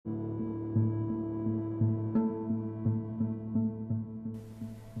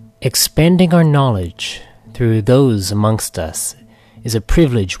Expanding our knowledge through those amongst us is a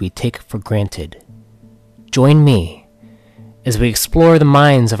privilege we take for granted. Join me as we explore the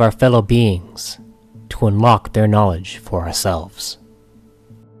minds of our fellow beings to unlock their knowledge for ourselves.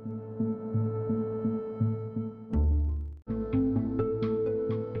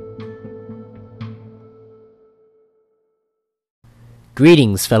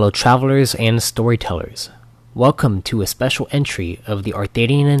 Greetings, fellow travelers and storytellers. Welcome to a special entry of the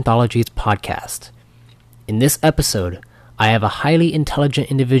Arthadian Anthologies podcast. In this episode, I have a highly intelligent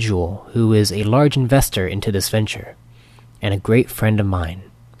individual who is a large investor into this venture, and a great friend of mine,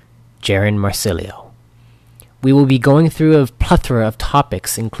 Jaron Marsilio. We will be going through a plethora of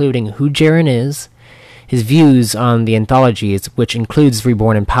topics including who Jaron is, his views on the anthologies, which includes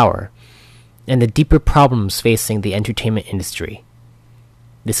Reborn in Power, and the deeper problems facing the entertainment industry.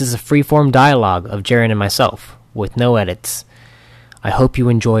 This is a free-form dialogue of Jaron and myself, with no edits. I hope you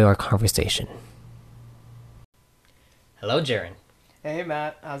enjoy our conversation. Hello, Jaron. Hey,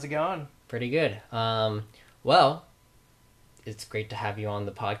 Matt. How's it going? Pretty good. Well, it's great to have you on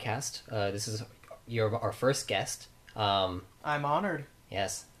the podcast. This is our first guest. I'm honored.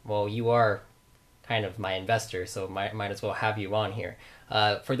 Yes. Well, you are kind of my investor, so might as well have you on here.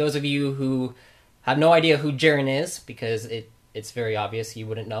 For those of you who have no idea who Jaron is, because it's very obvious you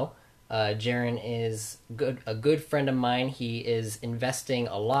wouldn't know. Jaron is a good friend of mine. He is investing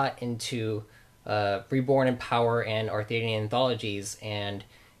a lot into Reborn in Power and Arthadian Anthologies, and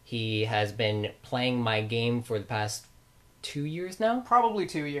he has been playing my game for the past 2 years now? Probably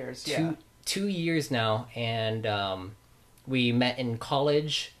 2 years, yeah. 2 years now, and we met in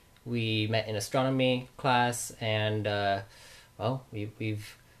college. We met in astronomy class, and,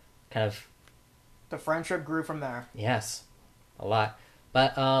 we've kind of... The friendship grew from there. Yes. A lot,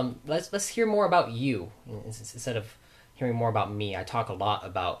 but let's hear more about you instead of hearing more about me. I talk a lot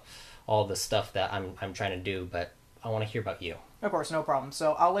about all the stuff that I'm trying to do, but I want to hear about you. Of course, no problem.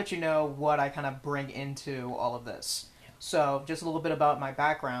 So I'll let you know what I kind of bring into all of this. Yeah. So just a little bit about my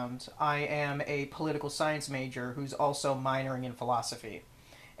background. I am a political science major who's also minoring in philosophy,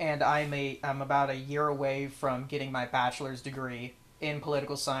 and I'm about a year away from getting my bachelor's degree in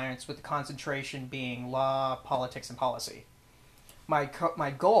political science, with the concentration being law, politics, and policy.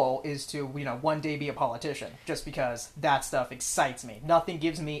 My goal is to, one day be a politician, just because that stuff excites me. Nothing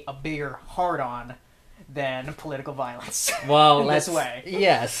gives me a bigger hard-on than political violence. Well, this way.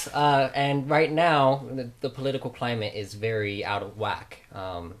 Yes, and right now, the political climate is very out of whack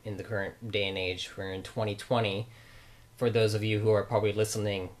in the current day and age. We're in 2020. For those of you who are probably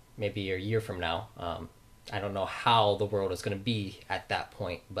listening maybe a year from now, I don't know how the world is going to be at that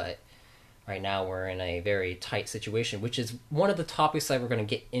point, but... Right now, we're in a very tight situation, which is one of the topics that we're going to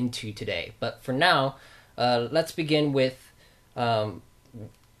get into today. But for now, let's begin with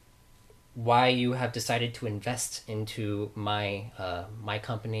why you have decided to invest into my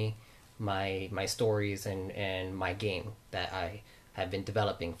company, my stories, and my game that I have been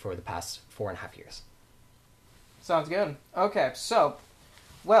developing for the past 4.5 years. Sounds good. Okay, so,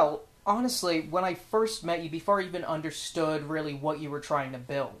 well, honestly, when I first met you, before I even understood really what you were trying to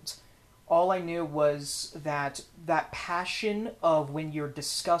build... All I knew was that passion of when you're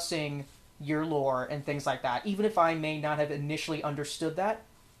discussing your lore and things like that, even if I may not have initially understood that,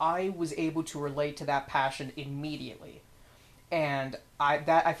 I was able to relate to that passion immediately. And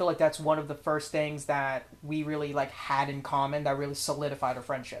I feel like that's one of the first things that we really had in common that really solidified our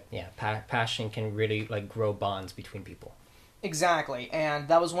friendship. Yeah, passion can really grow bonds between people. Exactly, and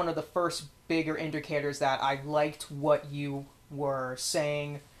that was one of the first bigger indicators that I liked what you were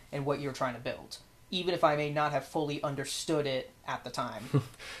saying and what you're trying to build, even if I may not have fully understood it at the time.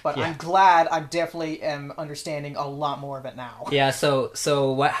 But yeah. I'm glad I definitely am understanding a lot more of it now. Yeah,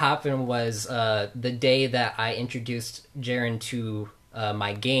 so what happened was the day that I introduced Jaron to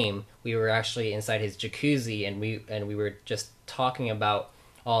my game, we were actually inside his jacuzzi, and we were just talking about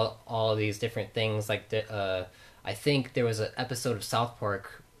all these different things. I think there was an episode of South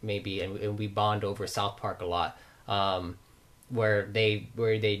Park, maybe, and we bond over South Park a lot. Where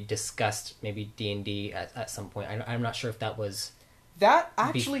they discussed maybe D&D at some point. I'm not sure if that was... That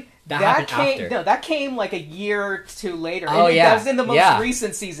happened after. No, that came a year or two later. Oh, yeah. That was in the most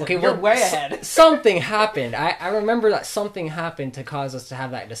recent season. Okay, you're way ahead. Something happened. I remember that something happened to cause us to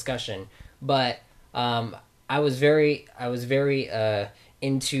have that discussion. But I was very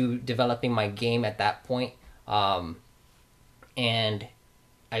into developing my game at that point. And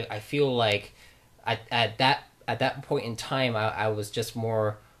I feel like at that point in time, I was just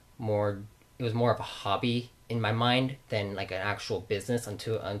more. It was more of a hobby in my mind than an actual business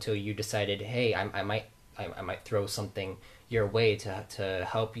until you decided, hey, I I might throw something your way to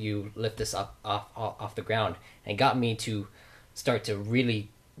help you lift this up off the ground. And it got me to start to really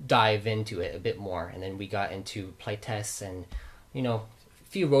dive into it a bit more. And then we got into playtests and, you know, a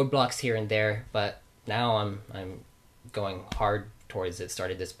few roadblocks here and there. But now I'm going hard towards it.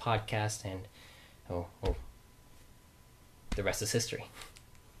 Started this podcast, and the rest is history.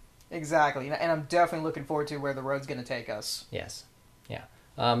 Exactly, and I'm definitely looking forward to where the road's going to take us. Yes, yeah.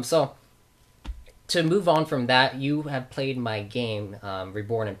 So, to move on from that, you have played my game,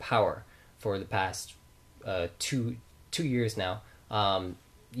 Reborn in Power, for the past 2 years now.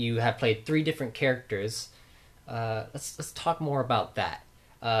 You have played 3 different characters. Let's talk more about that.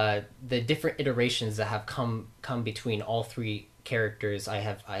 The different iterations that have come between all 3 characters. I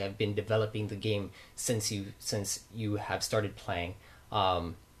have been developing the game since you have started playing.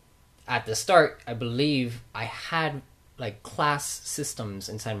 At the start, I believe I had like class systems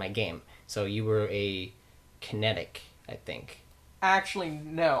inside my game. So you were a kinetic, I think. Actually,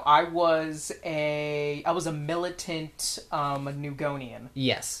 no. I was a militant Nugonian.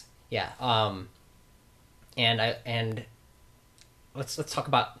 Yes. Yeah. And let's talk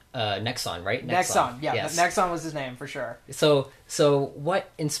about Nexon, right? Nexon. Yeah. Yes. Nexon was his name for sure. So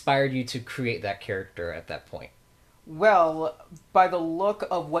what inspired you to create that character at that point? Well, by the look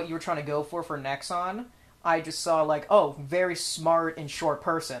of what you were trying to go for Nexon, I just saw like, oh, very smart and short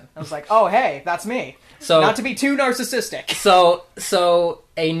person. I was like, oh, hey, that's me. So not to be too narcissistic. So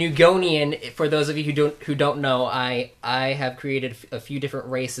a Nugonian, for those of you who don't know, I have created a few different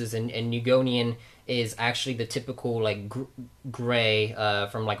races, and Nugonian is actually the typical like gray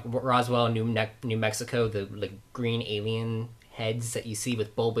from like Roswell, New Mexico, the like green alien heads that you see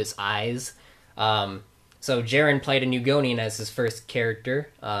with bulbous eyes. So Jaren played a Nugonian as his first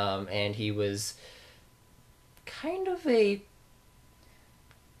character, and he was kind of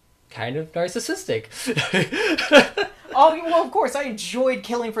narcissistic. Oh, well, of course, I enjoyed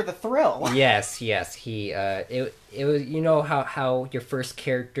killing for the thrill. Yes, he it was, you know how your first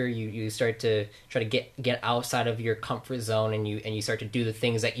character you start to try to get outside of your comfort zone, and you start to do the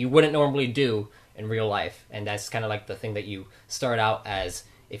things that you wouldn't normally do in real life, and that's kind of like the thing that you start out as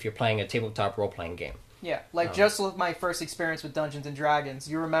if you're playing a tabletop role-playing game. Yeah, like just with my first experience with Dungeons and Dragons.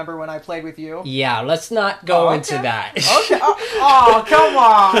 You remember when I played with you? Yeah, let's not go into that. Okay. Oh, come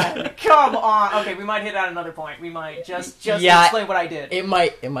on. Come on. Okay, we might hit at another point. We might just explain what I did. It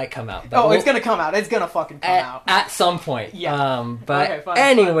might come out. It's going to come out. It's going to fucking come out. At some point. Yeah. But okay, fine,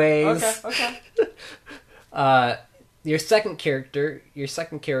 anyways. Fine. Okay. Your second character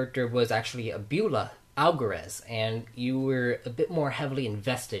was actually Abula Algarez, and you were a bit more heavily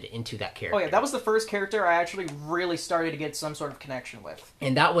invested into that character. Oh yeah, that was the first character I actually really started to get some sort of connection with.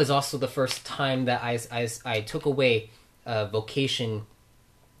 And that was also the first time that I took away the vocations,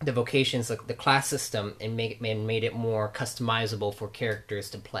 like the class system, and made it more customizable for characters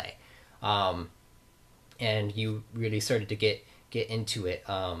to play. And you really started to get into it.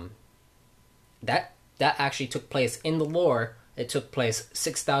 That actually took place in the lore. It took place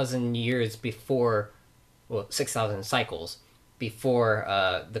 6,000 years before. Well, 6,000 cycles before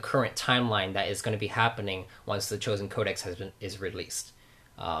the current timeline that is going to be happening once the Chosen Codex is released.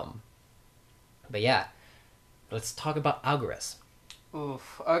 But yeah, let's talk about Algarez.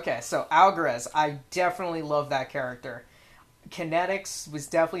 Oof. Okay, so Algarez, I definitely love that character. Kinetics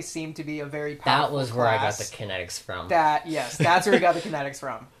definitely seemed to be a very powerful That was where I got the kinetics from. Yes, that's where we got the kinetics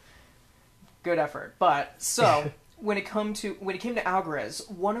from. Good effort. But so when it came to Algarez,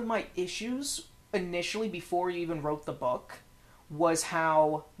 one of my issues initially, before you even wrote the book, was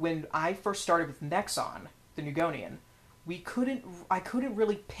how when I first started with Nexon, the Nugonian, I couldn't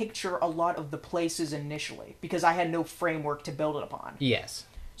really picture a lot of the places initially because I had no framework to build it upon. Yes.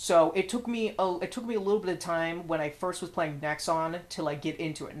 So it took me a little bit of time when I first was playing Nexon to like get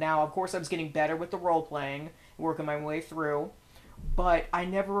into it. Now, of course, I was getting better with the role playing, working my way through, but I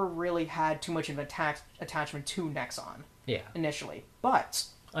never really had too much of an attachment to Nexon. Yeah. Initially, but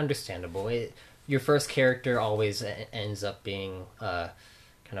understandable. Your first character always ends up being kind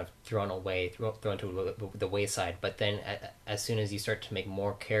of thrown to the wayside, but then as soon as you start to make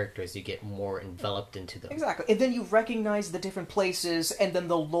more characters, you get more enveloped into them. Exactly, and then you recognize the different places and then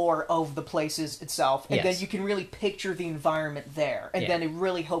the lore of the places itself, and then you can really picture the environment there, and then it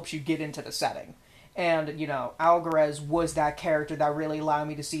really helps you get into the setting. And, you know, Algarez was that character that really allowed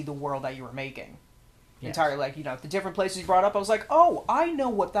me to see the world that you were making. Yes. Entirely, like, you know, the different places you brought up, I was like, oh, I know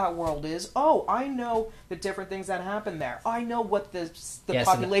what that world is. Oh, I know the different things that happen there. I know what the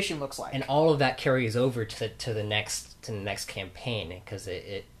population looks like. And all of that carries over to the next campaign, because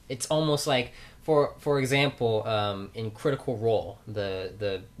it's almost like for example, in Critical Role,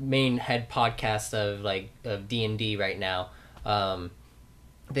 the main head podcast of D&D right now,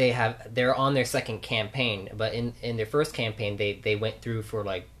 they're on their second campaign, but in their first campaign they went through for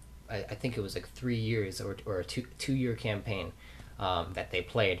like I think it was like 3 years or a 2 year campaign that they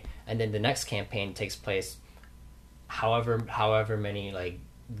played, and then the next campaign takes place however many like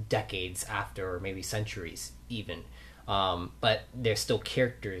decades after, or maybe centuries even, but they're still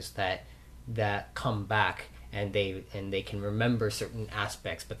characters that come back, and they can remember certain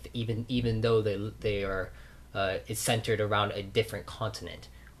aspects, but even though they are it's centered around a different continent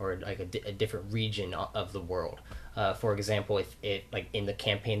or like a different region of the world. For example, if it like in the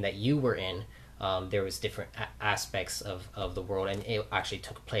campaign that you were in, there was different aspects of the world, and it actually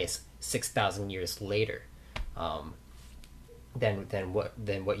took place 6,000 years later than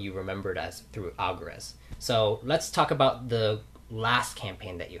what you remembered as through Algares. So let's talk about the last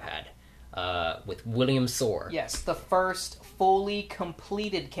campaign that you had with William Soar. Yes, the first fully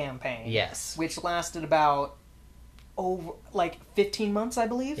completed campaign. Yes, which lasted about over like 15 months, I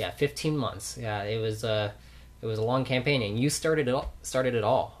believe. Yeah, 15 months. Yeah, it was a long campaign, and you started it all.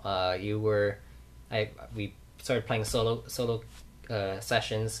 We started playing solo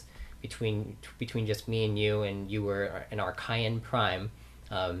sessions between just me and you were an Archaean Prime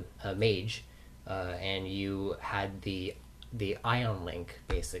mage, and you had the Ion Link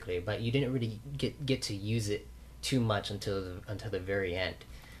basically, but you didn't really get to use it too much until the very end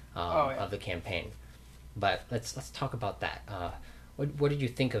of the campaign. But let's talk about that. What did you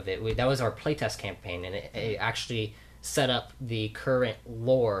think of it? That was our playtest campaign, and it actually set up the current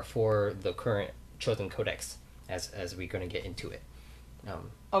lore for the current Chosen Codex as we're going to get into it.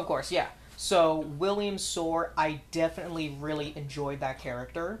 Of course, yeah. So William Soar, I definitely really enjoyed that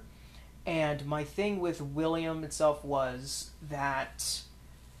character, and my thing with William itself was that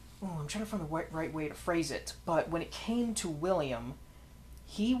I'm trying to find the right way to phrase it, but when it came to William,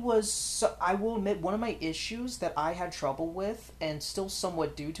 he was, I will admit, one of my issues that I had trouble with, and still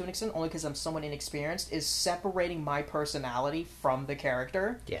somewhat do to an extent, only because I'm somewhat inexperienced, is separating my personality from the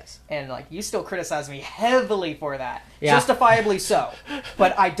character. Yes. And, like, you still criticize me heavily for that. Yeah. Justifiably so.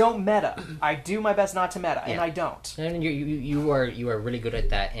 But I don't meta. I do my best not to meta, and I don't. And you are really good at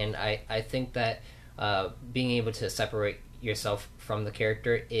that, and I think that being able to separate yourself from the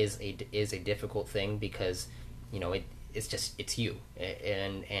character is a difficult thing, because, you know, it's you,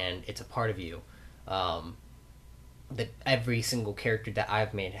 and it's a part of you. That every single character that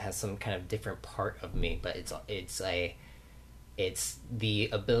I've made has some kind of different part of me, but it's the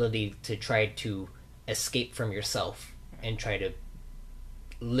ability to try to escape from yourself and try to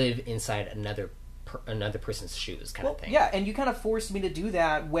live inside another person's shoes, kind of thing. Yeah, and you kind of forced me to do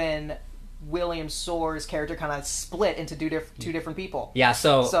that when William Soar's character kind of split into two different people. Yeah,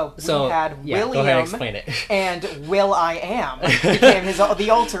 so we had William, go ahead and explain it. And Will I Am became the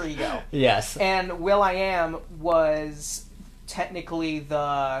alter ego. Yes. And Will I Am was technically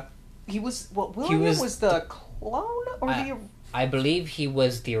William was the clone, or I believe he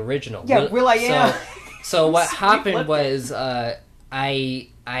was the original. Yeah, Will I Am. So what happened was I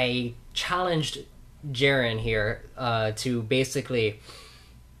challenged Jaren here to basically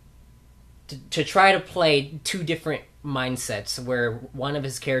to try to play two different mindsets, where one of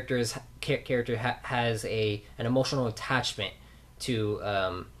his character has an emotional attachment to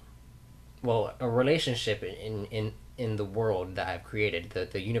a relationship in the world that I've created,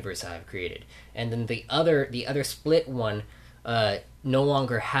 the universe that I've created, and then the other split one no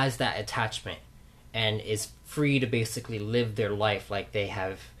longer has that attachment and is free to basically live their life like they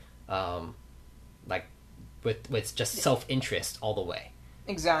have, like with just self-interest all the way.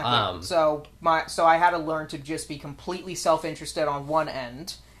 Exactly. So I had to learn to just be completely self-interested on one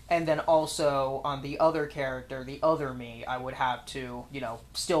end, and then also on the other character, the other me, I would have to,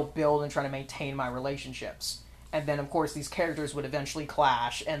 still build and try to maintain my relationships. And then, of course, these characters would eventually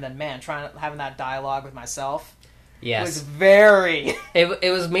clash, and then, having that dialogue with myself, yes, was very.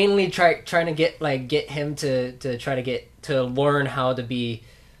 It was mainly trying to get him to try to get to learn how to be.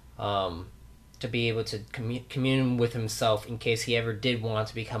 To be able to commune with himself in case he ever did want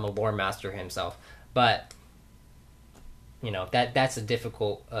to become a lore master himself. But, that's a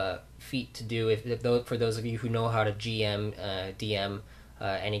difficult feat to do for those of you who know how to GM, DM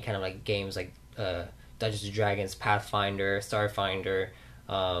any kind of like games like Dungeons & Dragons, Pathfinder, Starfinder,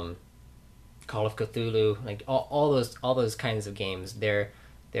 Call of Cthulhu, like all those kinds of games. There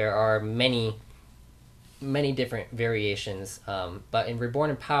are many different variations, but in Reborn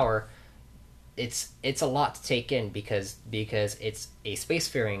in Power, it's a lot to take in because it's a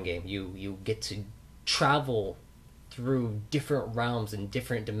spacefaring game. You get to travel through different realms and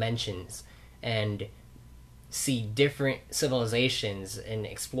different dimensions, and see different civilizations and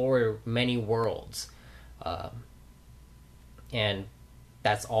explore many worlds. And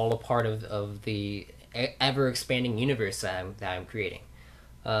that's all a part of the ever expanding universe that I'm creating.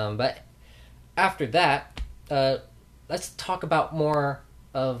 But after that, let's talk about more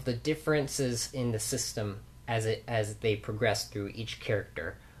of the differences in the system as they progress through each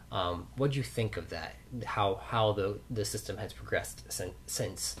character. What do you think of that? How the system has progressed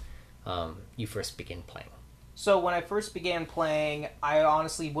since you first began playing? So when I first began playing, I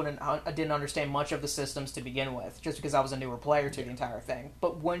honestly didn't understand much of the systems to begin with, just because I was a newer player to the entire thing.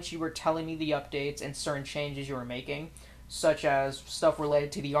 But once you were telling me the updates and certain changes you were making, such as stuff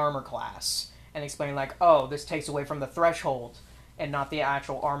related to the armor class, and explaining like, oh, this takes away from the threshold and not the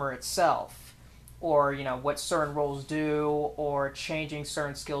actual armor itself, or, you know, what certain roles do, or changing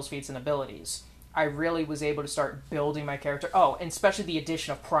certain skills, feats, and abilities, I really was able to start building my character. Oh, and especially the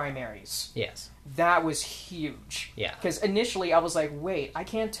addition of primaries. Yes. That was huge. Yeah. Because initially I was like, wait, I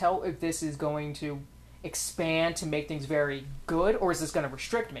can't tell if this is going to expand to make things very good, or is this going to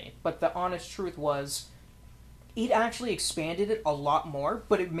restrict me? But the honest truth was, it actually expanded it a lot more,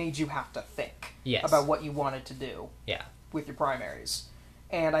 but it made you have to think about what you wanted to do with your primaries.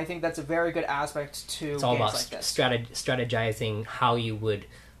 And I think that's a very good aspect to it's all games about like this. strategizing how you would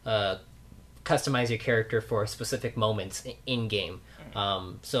customize your character for specific moments in game.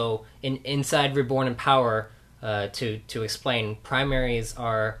 So inside Reborn in Power, to explain, primaries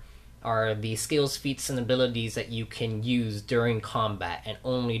are the skills, feats, and abilities that you can use during combat and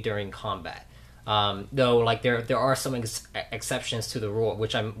only during combat. Though, like there are some exceptions to the rule,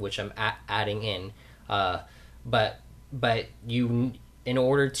 which I'm adding in. But you, in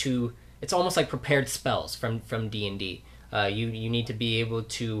order to, it's almost like prepared spells from D&D. You need to be able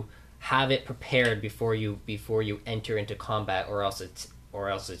to have it prepared before you enter into combat, or else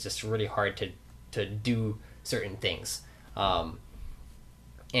it's just really hard to do certain things.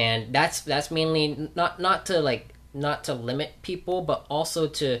 And that's mainly not to limit people, but also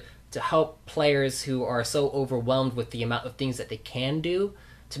to help players who are so overwhelmed with the amount of things that they can do,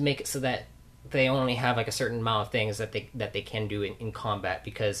 to make it so that they only have like a certain amount of things that they can do in combat.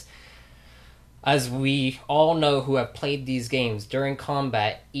 Because as we all know who have played these games, during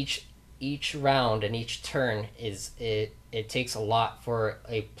combat, each round and each turn it takes a lot for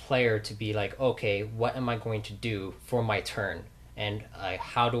a player to be like, okay, what am I going to do for my turn, and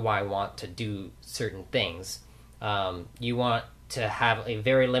how do I want to do certain things. You want to have a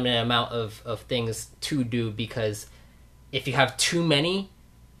very limited amount of things to do, because if you have too many,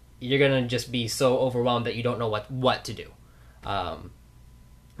 you're gonna just be so overwhelmed that you don't know what to do.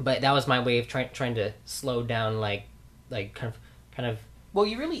 But that was my way of trying to slow down, like kind of. Well,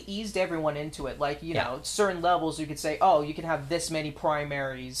 you really eased everyone into it. Like, you know, certain levels you could say, oh, you can have this many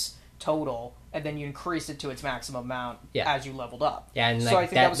primaries total, and then you increase it to its maximum amount as you leveled up. Yeah, and so I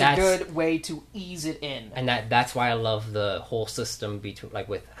think that was a good way to ease it in. And that's why I love the whole system between, like,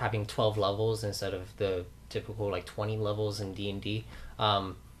 with having 12 levels instead of the typical, like, 20 levels in D&D.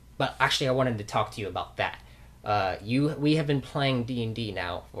 But actually, I wanted to talk to you about that. We have been playing D&D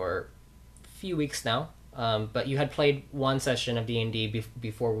now for a few weeks now. But you had played one session of D&D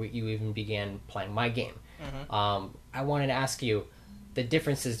before you even began playing my game. Mm-hmm. I wanted to ask you the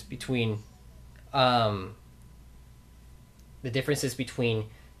differences between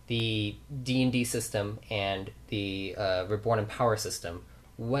the D&D system and the Reborn in Power system.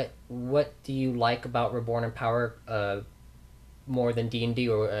 What do you like about Reborn in Power more than D&D,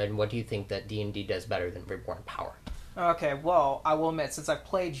 and what do you think that D&D does better than Reborn in Power? Okay, well, I will admit, since I've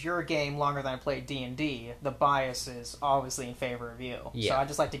played your game longer than I played D&D, the bias is obviously in favor of you. Yeah. So I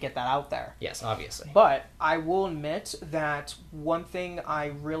just like to get that out there. Yes, obviously. But I will admit that one thing I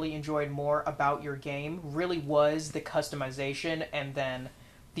really enjoyed more about your game really was the customization and then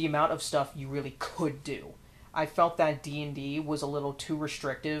the amount of stuff you really could do. I felt that D&D was a little too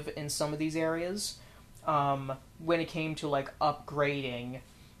restrictive in some of these areas when it came to, like, upgrading...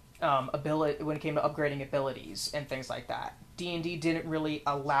 when it came to upgrading abilities and things like that. D&D didn't really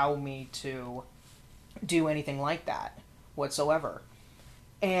allow me to do anything like that whatsoever.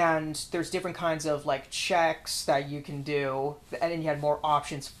 And there's different kinds of, like, checks that you can do, and then you had more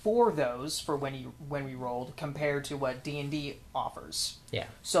options for those for when we rolled compared to what D&D offers. Yeah.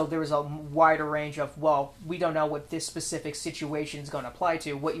 So there was a wider range of, well, we don't know what this specific situation is going to apply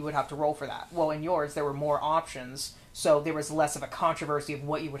to, what you would have to roll for that. Well, in yours, there were more options, so there was less of a controversy of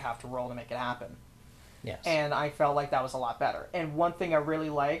what you would have to roll to make it happen. Yes. And I felt like that was a lot better. And one thing I really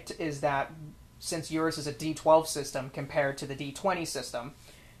liked is that since yours is a D12 system compared to the D20 system,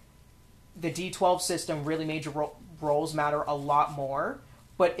 the D12 system really made your rolls matter a lot more,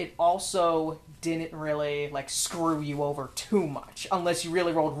 but it also didn't really like screw you over too much unless you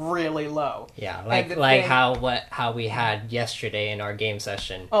really rolled really low. Yeah, like how we had yesterday in our game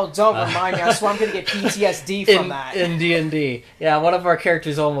session. Oh, don't remind me! I swear I'm gonna get PTSD from that. In D&D, yeah, one of our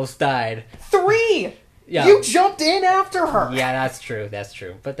characters almost died. 3. Yeah. You jumped in after her. Yeah, that's true.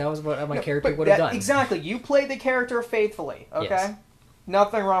 But that was what my character would have done. Exactly. You played the character faithfully. Okay. Yes.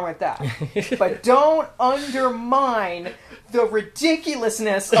 Nothing wrong with that. But don't undermine the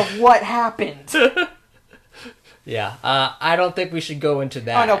ridiculousness of what happened. Yeah, I don't think we should go into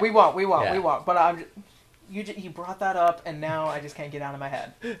that. Oh no, we won't. But you brought that up, and now I just can't get out of my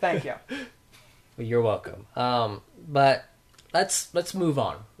head. Thank you. Well, you're welcome. But let's move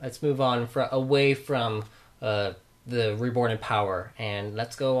on. Let's move on away from the Reborn in Power, and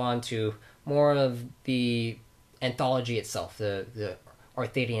let's go on to more of the anthology itself, the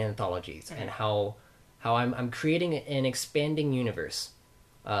Arthadian anthologies, and how I'm creating an expanding universe,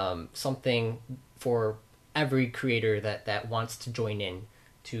 something for every creator that wants to join in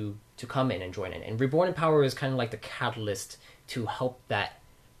to come in and join in. And Reborn in Power is kind of like the catalyst to help that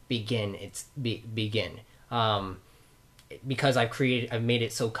begin. Because I've made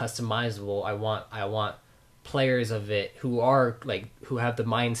it so customizable. I want players of it who have the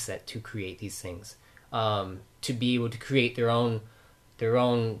mindset to create these things, to be able to create their own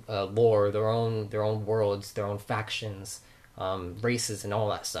lore, their own worlds, their own factions, races, and all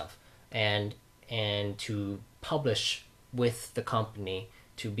that stuff, and to publish with the company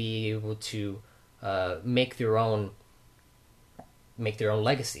to be able to make their own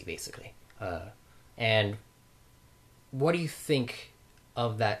legacy, basically. And what do you think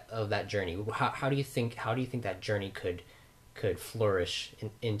of that journey? How do you think that journey could flourish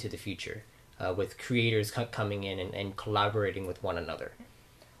into the future, with creators coming in and collaborating with one another?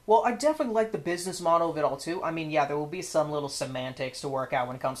 Well, I definitely like the business model of it all too. I mean, yeah, there will be some little semantics to work out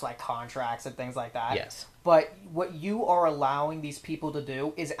when it comes to like contracts and things like that. Yes. But what you are allowing these people to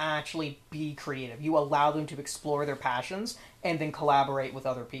do is actually be creative. You allow them to explore their passions and then collaborate with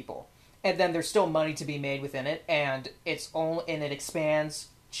other people. And then there's still money to be made within it, and it expands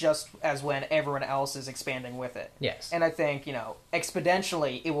just as when everyone else is expanding with it. Yes. And I think,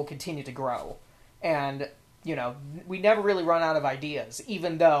 exponentially it will continue to grow. And we never really run out of ideas,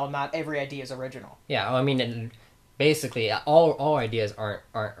 even though not every idea is original. Yeah, I mean, basically, all ideas aren't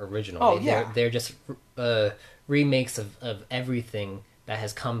original. Oh, yeah. They're just remakes of everything that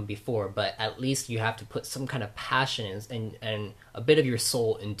has come before, but at least you have to put some kind of passion and a bit of your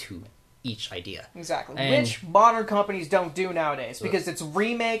soul into each idea. Exactly. And which modern companies don't do nowadays, because it's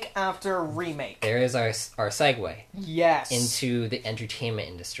remake after remake. There is our segue. Yes. Into the entertainment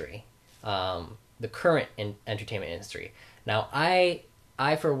industry. The current entertainment industry. Now, I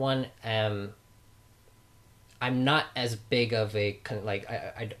for one I'm not as big of a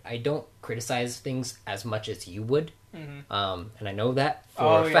I don't criticize things as much as you would, and I know that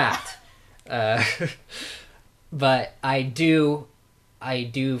for a fact. But I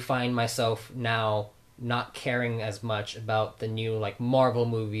do find myself now not caring as much about the new Marvel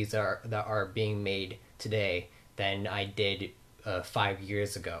movies that are being made today than I did 5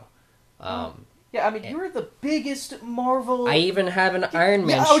 years ago. Yeah, I mean, you're the biggest Marvel... I even have an Iron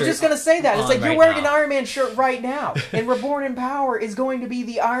Man shirt. I was just going to say that. It's like you're wearing an Iron Man shirt right now. And Reborn in Power is going to be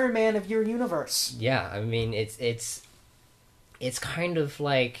the Iron Man of your universe. Yeah, I mean, it's kind of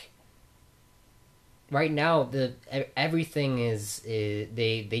like... Right now, everything is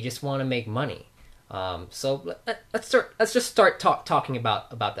they just want to make money. So let's just start talking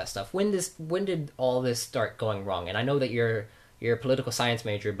about that stuff. When did all this start going wrong? And I know that you're a political science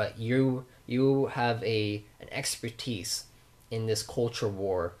major, but you have an expertise in this culture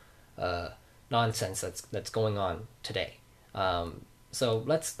war nonsense that's going on today. So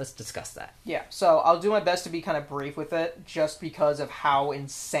let's discuss that. Yeah, so I'll do my best to be kind of brief with it, just because of how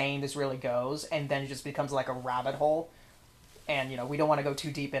insane this really goes, and then it just becomes like a rabbit hole. And, we don't want to go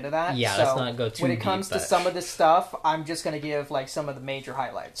too deep into that. Yeah, so let's not go too deep. When it comes to some of this stuff, I'm just going to give some of the major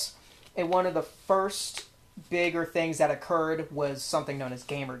highlights. And one of the first bigger things that occurred was something known as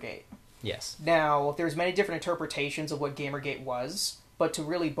Gamergate. Yes. Now, there's many different interpretations of what Gamergate was, but to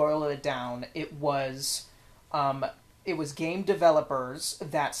really boil it down, it was game developers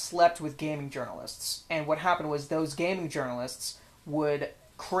that slept with gaming journalists. And what happened was those gaming journalists would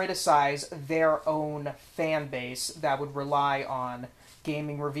criticize their own fan base that would rely on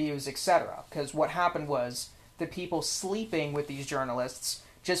gaming reviews, etc. Because what happened was the people sleeping with these journalists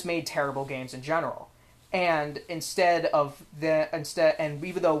just made terrible games in general. And and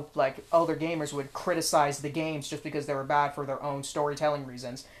even though other gamers would criticize the games just because they were bad for their own storytelling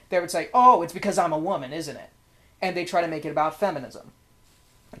reasons, they would say, "Oh, it's because I'm a woman, isn't it?" And they try to make it about feminism.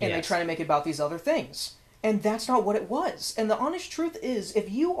 and they try to make it about these other things. And that's not what it was. And the honest truth is,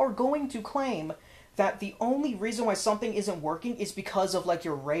 if you are going to claim that the only reason why something isn't working is because of, like,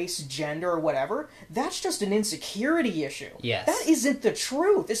 your race, gender, or whatever, that's just an insecurity issue. Yes. That isn't the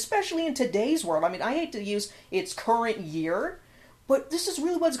truth, especially in today's world. I mean, I hate to use its current year, but this is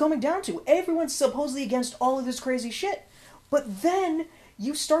really what it's coming down to. Everyone's supposedly against all of this crazy shit. But then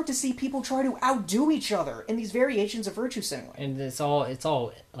you start to see people try to outdo each other in these variations of virtue signaling. And it's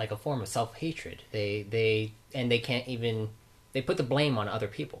all like a form of self-hatred. They can't even, they put the blame on other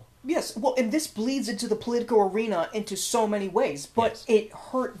people. Yes, well, and this bleeds into the political arena into so many ways, but it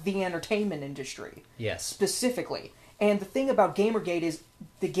hurt the entertainment industry. Yes. Specifically. And the thing about Gamergate is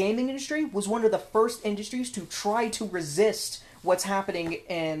the gaming industry was one of the first industries to try to resist what's happening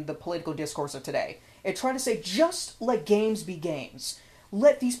in the political discourse of today. It tried to say, just let games be games.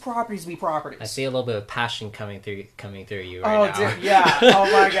 Let these properties be properties. I see a little bit of passion coming through you right now. Dude, yeah.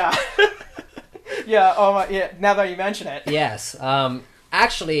 Oh my god. Yeah, oh my, yeah, now that you mention it. Yes.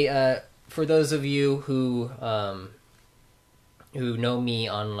 Actually, for those of you who know me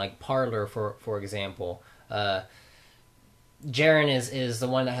on, like, Parler, for example, Jaren is the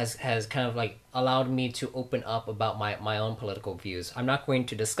one that has kind of, like, allowed me to open up about my own political views. I'm not going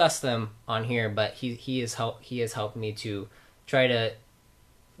to discuss them on here, but he has helped me to try to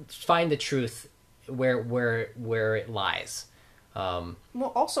find the truth where it lies.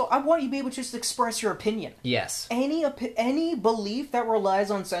 Well, also, I want you to be able to just express your opinion. Yes. Any belief that relies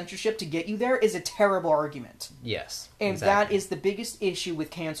on censorship to get you there is a terrible argument. Yes. And exactly. that is the biggest issue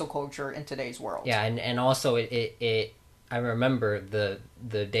with cancel culture in today's world. Yeah, and also it I remember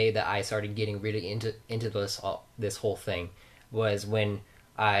the day that I started getting really into this whole thing was when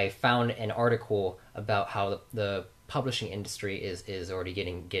I found an article about how the publishing industry is already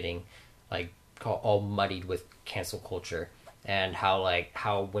getting like all muddied with cancel culture. And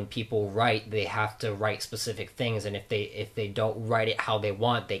how when people write, they have to write specific things, and if they don't write it how they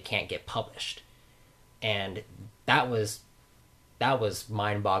want, they can't get published. And that was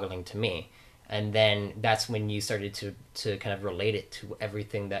mind-boggling to me. And then that's when you started to kind of relate it to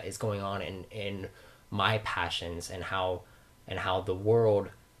everything that is going on in my passions, and how the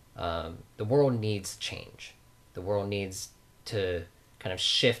world needs change. The world needs to kind of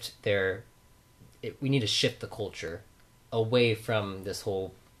shift we need to shift the culture away from this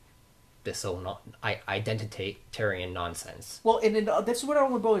whole identitarian nonsense. Well, and that's what it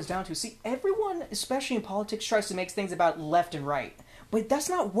all boils down to. See, everyone, especially in politics, tries to make things about left and right. But that's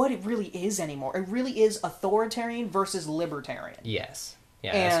not what it really is anymore. It really is authoritarian versus libertarian. Yes.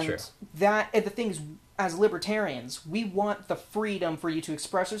 Yeah, and that's true. And the thing is, as libertarians, we want the freedom for you to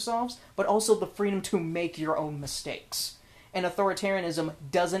express yourselves, but also the freedom to make your own mistakes. And authoritarianism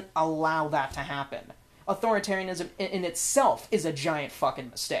doesn't allow that to happen. Authoritarianism in itself is a giant fucking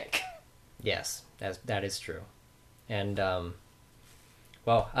mistake. Yes, that is true. And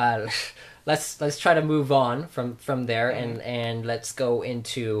let's try to move on from there, and let's go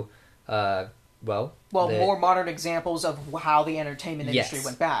into more modern examples of how the entertainment industry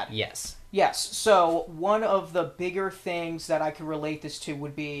went bad. Yes. So one of the bigger things that I could relate this to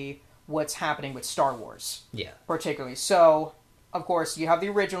would be what's happening with Star Wars. Yeah. Particularly. So, of course, you have the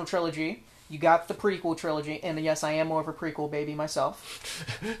original trilogy. You got the prequel trilogy, and yes, I am more of a prequel baby myself.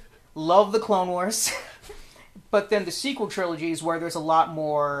 Love the Clone Wars. But then the sequel trilogy is where there's a lot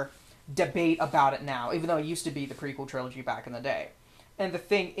more debate about it now, even though it used to be the prequel trilogy back in the day. And the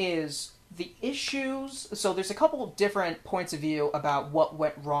thing is, the issues... So there's a couple of different points of view about what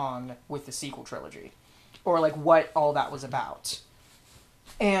went wrong with the sequel trilogy. Or, like, what all that was about.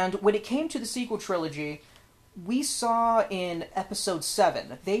 And when it came to the sequel trilogy... We saw in episode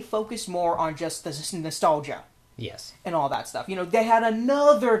 7, they focused more on just the nostalgia. Yes. And all that stuff. You know, they had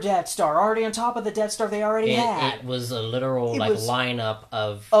another Death Star already on top of the Death Star they already had. It was a literal lineup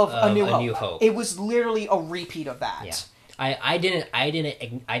of A New Hope. It was literally a repeat of that. Yeah. I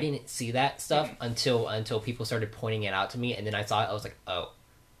didn't see that stuff until people started pointing it out to me, and then I saw it. I was like, oh,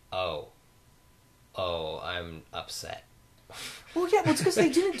 I'm upset. Well, yeah, it's because they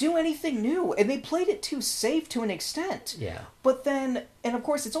didn't do anything new, and they played it too safe to an extent. Yeah. But then, and of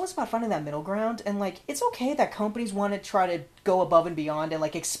course, it's always about finding that middle ground, and, like, it's okay that companies want to try to go above and beyond and,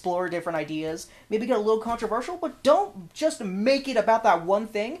 like, explore different ideas, maybe get a little controversial, but don't just make it about that one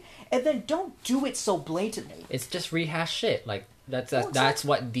thing, and then don't do it so blatantly. It's just rehash shit. Like, that's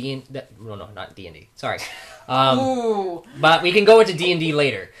what not D&D. Sorry. Ooh. But we can go into D&D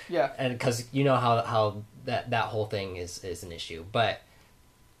later. Yeah. And because you know how that whole thing is an issue. But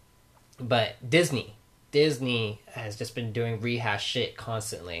Disney has just been doing rehash shit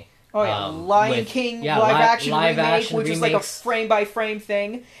constantly. Oh yeah, Lion King live action remake, which is like a frame by frame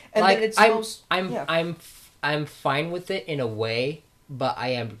thing, and like, then it's I'm fine with it in a way, but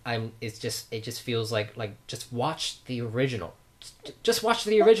it just feels like just watch the original. Just watch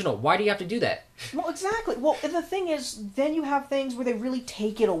the original. Why do you have to do that? Well, exactly. Well, and the thing is, then you have things where they really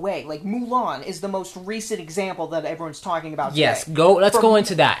take it away. Like Mulan is the most recent example that everyone's talking about today. Yes, let's go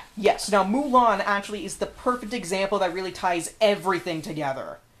into that. Yes, now Mulan actually is the perfect example that really ties everything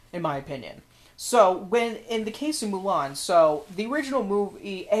together, in my opinion. So, in the case of Mulan, so the original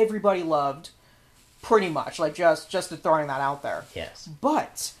movie everybody loved, pretty much, like just throwing that out there. Yes.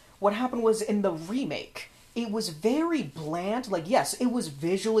 But what happened was in the remake, it was very bland. Like, yes, it was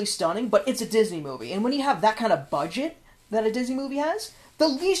visually stunning, but it's a Disney movie. And when you have that kind of budget that a Disney movie has, the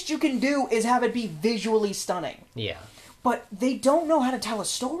least you can do is have it be visually stunning. Yeah. But they don't know how to tell a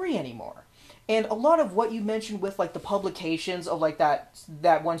story anymore. And a lot of what you mentioned with, like, the publications of, like,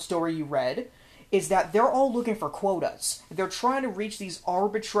 that one story you read is that they're all looking for quotas. They're trying to reach these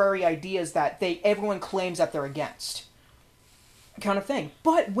arbitrary ideas that everyone claims that they're against. Kind of thing.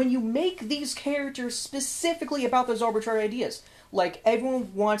 But when you make these characters specifically about those arbitrary ideas, like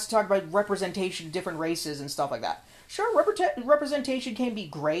everyone wants to talk about representation of different races and stuff like that. Sure, representation can be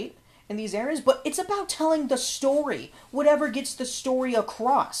great in these areas, but it's about telling the story, whatever gets the story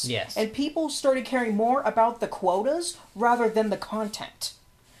across. Yes. And people started caring more about the quotas rather than the content.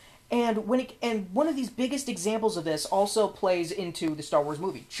 And one of these biggest examples of this also plays into the Star Wars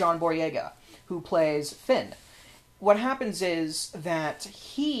movie, John Boyega, who plays Finn. What happens is that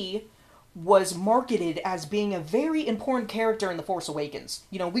he was marketed as being a very important character in The Force Awakens.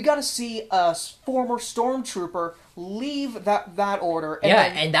 You know, we got to see a former stormtrooper leave that order.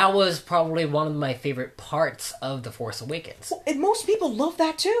 And that was probably one of my favorite parts of The Force Awakens. Well, and most people love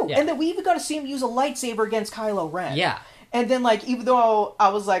that too. Yeah. And then we even got to see him use a lightsaber against Kylo Ren. Yeah. And then, like, even though I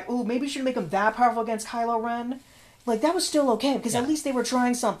was like, ooh, maybe we shouldn't make him that powerful against Kylo Ren, like, that was still okay, because at least they were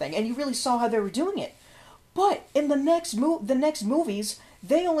trying something, and you really saw how they were doing it. But in the next movies,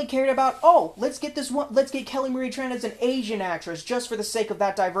 they only cared about, let's get Kelly Marie Tran as an Asian actress just for the sake of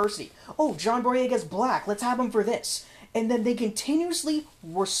that diversity. Oh, John Boyega's black, let's have him for this. And then they continuously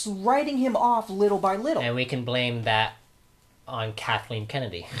were writing him off little by little. And we can blame that on Kathleen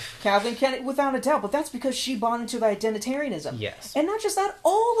Kennedy. Kathleen Kennedy, without a doubt, but that's because she bought into the identitarianism. Yes. And not just that,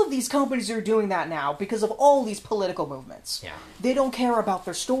 all of these companies are doing that now because of all these political movements. Yeah. They don't care about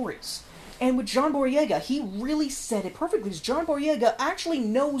their stories. And with John Boyega, he really said it perfectly. John Boyega actually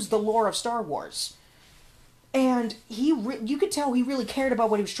knows the lore of Star Wars. And you could tell he really cared about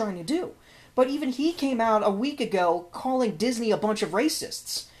what he was trying to do. But even he came out a week ago calling Disney a bunch of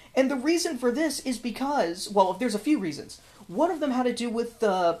racists. And the reason for this is because, well, there's a few reasons. One of them had to do with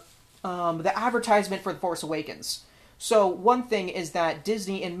the advertisement for The Force Awakens. So one thing is that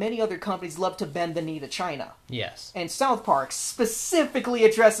Disney and many other companies love to bend the knee to China. Yes. And South Park specifically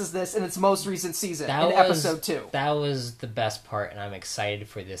addresses this in its most recent season, episode 2. That was the best part, and I'm excited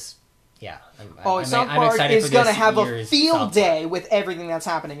for this. Yeah. South Park is going to have a field day with everything that's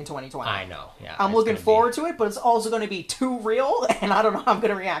happening in 2020. I know, yeah. I'm looking forward to it, but it's also going to be too real, and I don't know how I'm going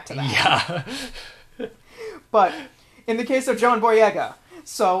to react to that. Yeah. But in the case of John Boyega,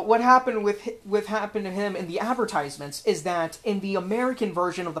 so what happened happened to him in the advertisements is that in the American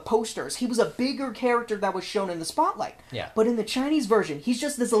version of the posters, he was a bigger character that was shown in the spotlight. Yeah. But in the Chinese version, he's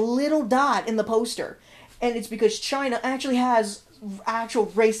just this little dot in the poster. And it's because China actually has actual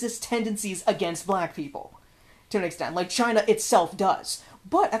racist tendencies against black people. To an extent. Like China itself does.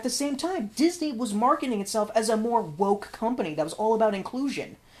 But at the same time, Disney was marketing itself as a more woke company that was all about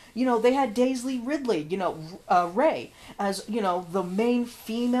inclusion. You know, they had Daisy Ridley, Rey, as, the main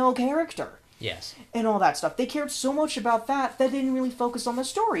female character. Yes. And all that stuff. They cared so much about that they didn't really focus on the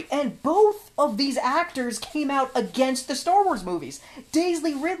story. And both of these actors came out against the Star Wars movies.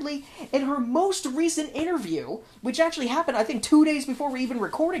 Daisy Ridley, in her most recent interview, which actually happened, I think, 2 days before we're even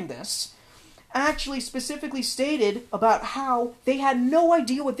recording this, actually specifically stated about how they had no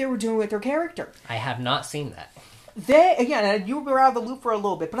idea what they were doing with their character. I have not seen that. You were out of the loop for a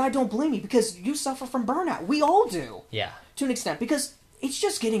little bit, but I don't blame you, because you suffer from burnout. We all do. Yeah. To an extent, because it's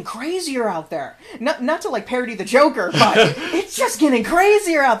just getting crazier out there. Not to, parody the Joker, but it's just getting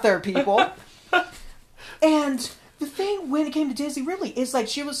crazier out there, people. And the thing, when it came to Daisy Ridley, is,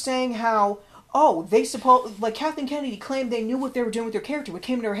 she was saying how, Kathleen Kennedy claimed they knew what they were doing with their character, what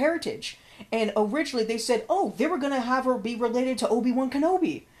came to her heritage. And originally they said, they were going to have her be related to Obi-Wan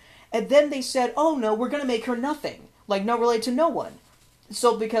Kenobi. And then they said, no, we're going to make her nothing. No related to no one.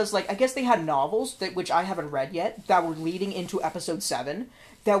 So, because, I guess they had novels, which I haven't read yet, that were leading into Episode 7,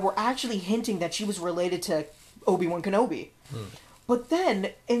 that were actually hinting that she was related to Obi-Wan Kenobi. But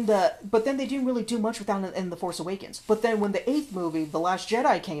then they didn't really do much with that in The Force Awakens. But then when the 8th movie, The Last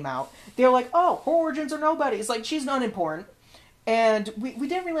Jedi, came out, they're like, oh, her origins are nobody. It's like, she's not important. And we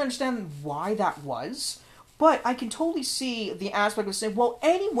didn't really understand why that was. But I can totally see the aspect of saying, well,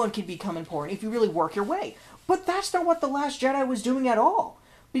 anyone can become important if you really work your way. But that's not what The Last Jedi was doing at all.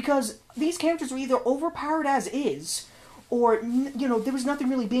 Because these characters were either overpowered as is, or, there was nothing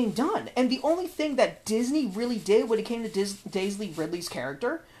really being done. And the only thing that Disney really did when it came to Daisy Ridley's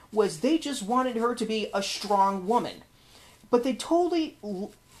character was they just wanted her to be a strong woman. But they totally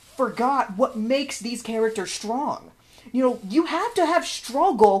forgot what makes these characters strong. You have to have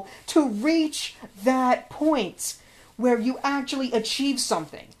struggle to reach that point where you actually achieve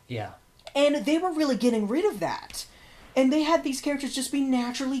something. Yeah. And they were really getting rid of that. And they had these characters just be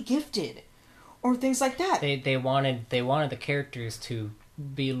naturally gifted. Or things like that. They wanted the characters to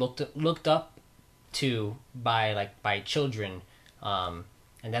be looked up to by children. And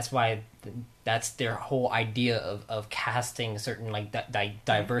that's why that's their whole idea of casting certain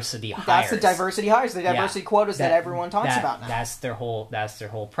diversity hires. That's the diversity hires, the diversity quotas that everyone talks about now. That's their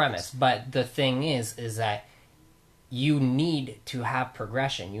whole premise. But the thing is that you need to have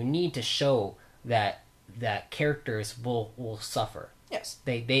progression. You need to show that characters will suffer. Yes.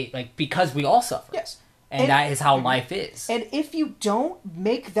 They because we all suffer. Yes. And that is how life is. And if you don't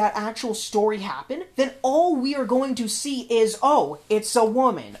make that actual story happen, then all we are going to see is, oh, it's a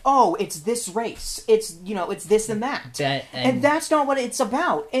woman. Oh, it's this race. It's, it's this and that. And that's not what it's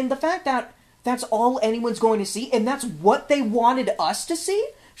about. And the fact that that's all anyone's going to see, and that's what they wanted us to see,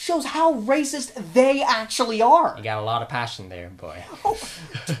 shows how racist they actually are. You got a lot of passion there, boy. Oh,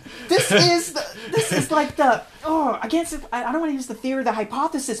 this is like the, I don't want to use the theory, the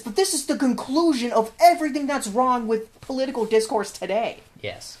hypothesis, but this is the conclusion of everything that's wrong with political discourse today.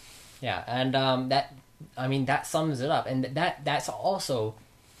 Yes. Yeah, and that sums it up. And that's also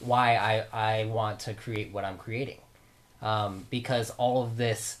why I want to create what I'm creating. Because all of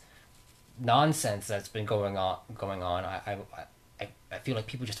this nonsense that's been going on, I feel like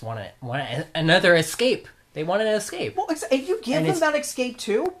people just want another escape. They want an escape. Well, and you give them that escape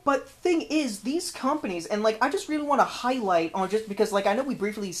too, but thing is, these companies, and I just really want to highlight on just because I know we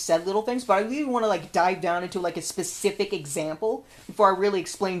briefly said little things, but I really want to dive down into a specific example before I really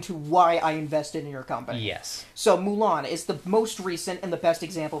explain to why I invested in your company. Yes. So Mulan is the most recent and the best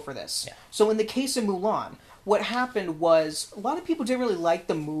example for this. Yeah. So in the case of Mulan, what happened was a lot of people didn't really like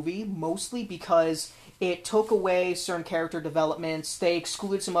the movie, mostly because it took away certain character developments. They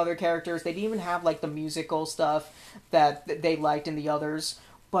excluded some other characters. They didn't even have the musical stuff that they liked in the others.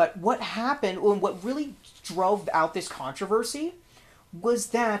 But what happened, and what really drove out this controversy, was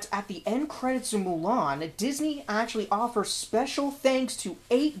that at the end credits of Mulan, Disney actually offers special thanks to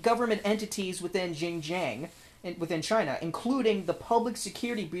 8 government entities within Xinjiang, within China, including the Public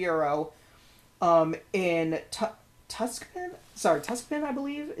Security Bureau in Tuskegee, I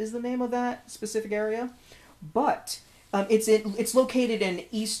believe, is the name of that specific area. But it's located in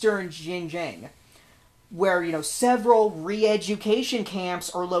eastern Xinjiang, where, several re-education camps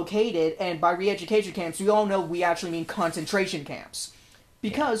are located, and by re-education camps, we all know we actually mean concentration camps.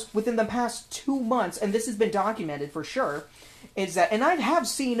 Because within the past 2 months, and this has been documented for sure, is that, and I have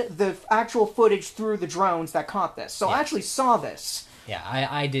seen the actual footage through the drones that caught this, so I actually saw this. Yeah,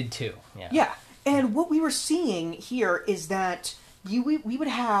 I did too. Yeah. And what we were seeing here is that we would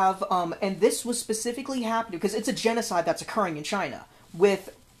have, and this was specifically happening because it's a genocide that's occurring in China with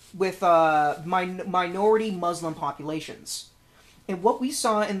minority Muslim populations. And what we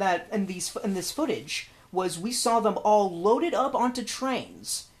saw in this footage was we saw them all loaded up onto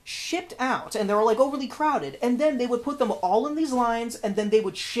trains, shipped out, and they were overly crowded. And then they would put them all in these lines, and then they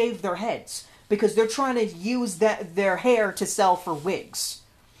would shave their heads because they're trying to use their hair to sell for wigs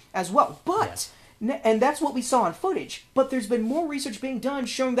as well. But, and that's what we saw in footage, but there's been more research being done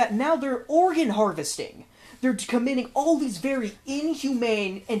showing that now they're organ harvesting. They're committing all these very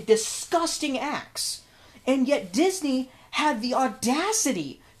inhumane and disgusting acts. And yet Disney had the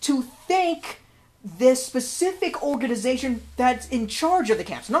audacity to thank this specific organization that's in charge of the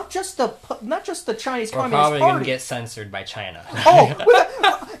camps, not just the Chinese Communist Party. We're probably going to get censored by China.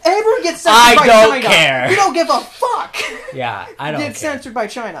 Everyone gets censored by China. I don't care. We don't give a fuck. Yeah, I don't care. Get censored by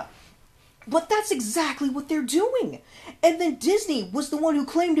China. But that's exactly what they're doing. And then Disney was the one who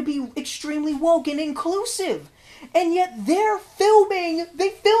claimed to be extremely woke and inclusive. And yet they film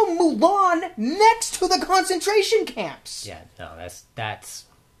Mulan next to the concentration camps. Yeah, no,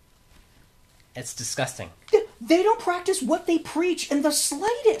 it's disgusting. They don't practice what they preach in the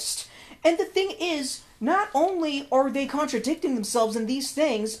slightest. And the thing is, not only are they contradicting themselves in these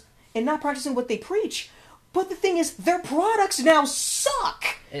things and not practicing what they preach, But the thing is, their products now suck.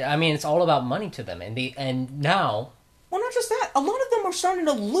 I mean, it's all about money to them, and now. Well, not just that. A lot of them are starting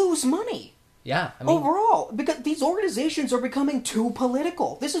to lose money. Yeah, I mean, overall, because these organizations are becoming too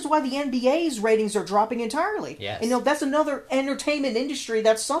political. This is why the NBA's ratings are dropping entirely. Yes. And, that's another entertainment industry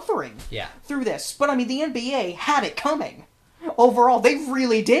that's suffering through this. But, I mean, the NBA had it coming. Overall, they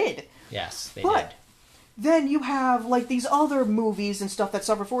really did. Yes, they did. Then you have, like, these other movies and stuff that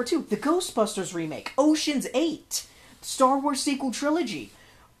suffer for it, too. The Ghostbusters remake, Ocean's 8, Star Wars sequel trilogy.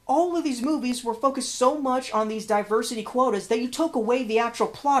 All of these movies were focused so much on these diversity quotas that you took away the actual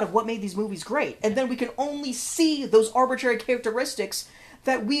plot of what made these movies great. And then we can only see those arbitrary characteristics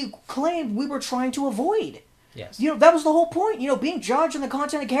that we claimed we were trying to avoid. Yes. That was the whole point, being judged on the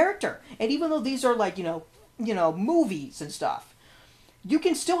content of character. And even though these are like, movies and stuff, you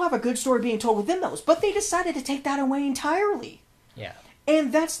can still have a good story being told within those. But they decided to take that away entirely. Yeah.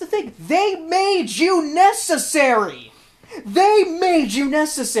 And that's the thing. They made you necessary. They made you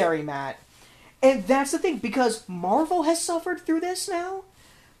necessary, Matt. And that's the thing, because Marvel has suffered through this now.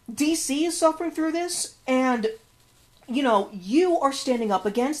 DC is suffering through this. And, you are standing up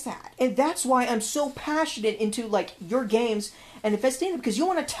against that. And that's why I'm so passionate into, like, your games and investing in it, because you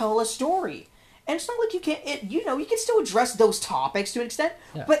want to tell a story. And it's not like you can't, you can still address those topics to an extent.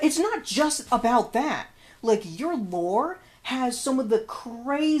 Yeah. But it's not just about that. Like, your lore has some of the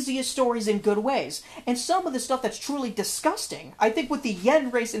craziest stories in good ways. And some of the stuff that's truly disgusting, I think with the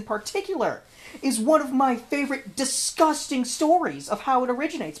Yen race in particular, is one of my favorite disgusting stories of how it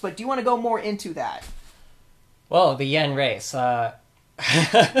originates. But do you want to go more into that? Well, the Yen race, just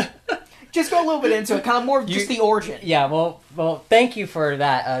go a little bit into it, kind of more of just the origin. Yeah, well, thank you for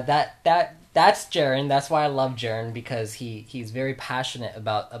that. That's Jaren. That's why I love Jaren, because he's very passionate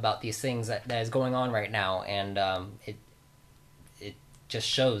about these things that is going on right now, and it just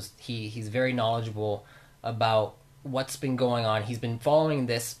shows he's very knowledgeable about what's been going on. He's been following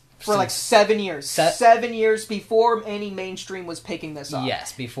this for like 7 years. 7 years before any mainstream was picking this up.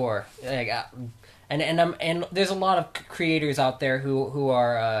 Yes, before. And there's a lot of creators out there who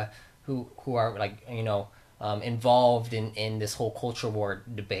are like involved in this whole culture war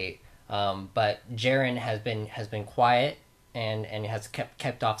debate. But Jaren has been quiet and has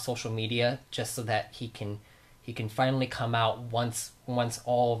kept off social media just so that he can finally come out once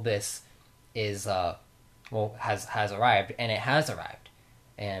all of this is has arrived, and it has arrived.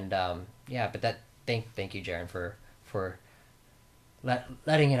 And but thank you, Jaren, for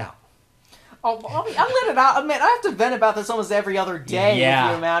letting it out. Oh, I mean, I let it out. Man, I have to vent about this almost every other day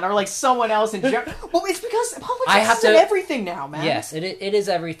with you, man, or like someone else in general. Well, it's because politics is everything now, man. Yes, it is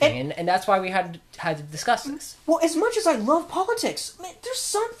everything, and that's why we had to discuss this. Well, as much as I love politics, man, there's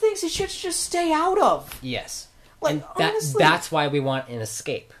some things it should just stay out of. Yes, like, and honestly, that's why we want an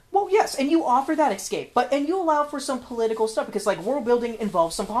escape. Well, yes, and you offer that escape, and you allow for some political stuff, because, like, world building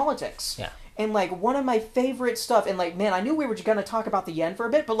involves some politics. Yeah. And, like, one of my favorite stuff, and, like, man, I knew we were going to talk about the Yen for a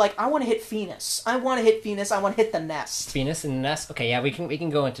bit, but, like, I want to hit Venus. I want to hit the Nest. Venus and the Nest? Okay, yeah, we can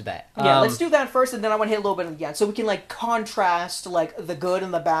go into that. Yeah, let's do that first, and then I want to hit a little bit of the Yen, so we can, like, contrast, like, the good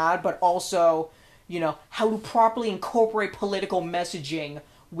and the bad, but also, how to properly incorporate political messaging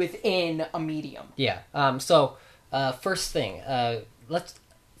within a medium. Yeah, first thing, let's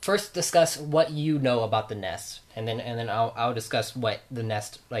first discuss what you know about the Nest, and then I'll discuss what the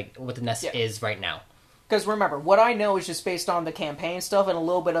Nest is right now. Because remember, what I know is just based on the campaign stuff and a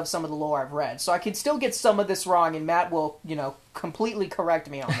little bit of some of the lore I've read. So I can still get some of this wrong, and Matt will, completely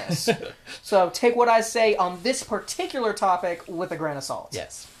correct me on this. So take what I say on this particular topic with a grain of salt.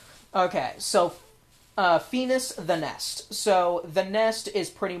 Yes. Okay, so Venus, the Nest. So the Nest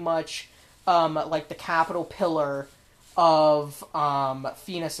is pretty much like the capital pillar of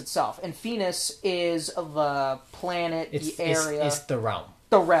Venus itself, and Venus is the planet, the area. It's the realm.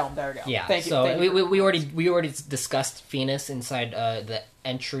 The realm. There we go. Yeah. Thank you. So we already discussed Venus inside the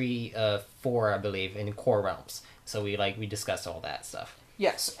entry 4, I believe, in Core Realms. So we discussed all that stuff.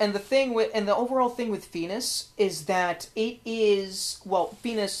 Yes, and the overall thing with Venus is that it is,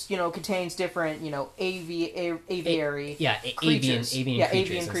 Venus, contains different, aviary creatures.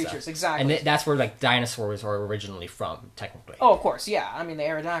 Avian creatures, exactly. And that's where, like, dinosaurs are originally from, technically. Oh, of course, yeah. I mean, the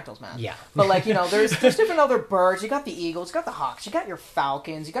Aerodactyls, man. Yeah. But, like, there's different other birds. You got the eagles, you got the hawks, you got your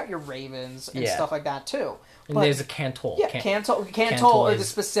falcons, you got your ravens, and stuff like that, too. And there's a Cantole. Yeah, Cantole are the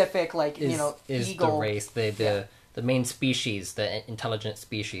specific, like, is eagle. The race, the main species, the intelligent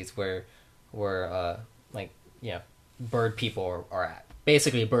species where bird people are at.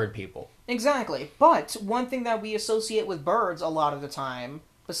 Basically bird people. Exactly. But one thing that we associate with birds a lot of the time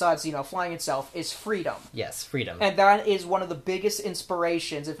besides, flying itself, is freedom. Yes, freedom. And that is one of the biggest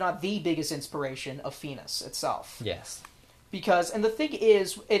inspirations, if not the biggest inspiration, of Phoenix itself. Yes. Because, and the thing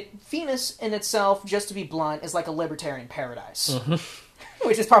is, Phoenix in itself, just to be blunt, is like a libertarian paradise.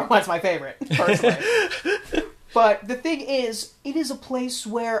 Which is probably why it's my favorite, personally. But the thing is, it is a place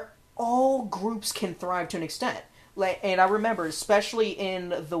where all groups can thrive to an extent. And I remember, especially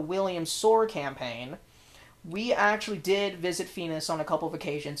in the William Soar campaign, we actually did visit Phoenix on a couple of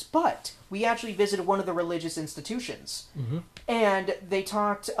occasions, but we actually visited one of the religious institutions. And they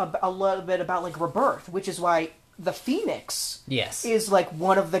talked a little bit about, like, rebirth, which is why the Phoenix is, like,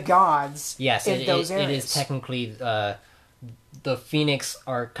 one of the gods in those areas. It is technically... the Phoenix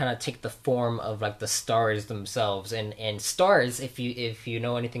are kind of take the form of like the stars themselves, and stars, if you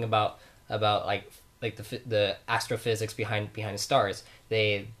know anything about like the astrophysics behind stars,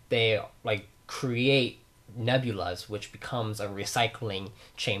 they like create nebulas, which becomes a recycling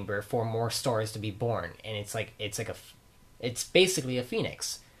chamber for more stars to be born, and it's basically a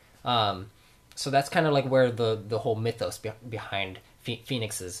phoenix. So that's kind of like where the whole mythos behind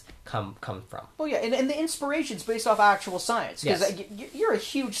phoenixes come from. Well, yeah, and the inspiration's based off actual science, because you're a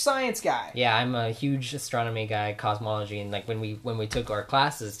huge science guy. Yeah, I'm a huge astronomy guy, cosmology, and like when we took our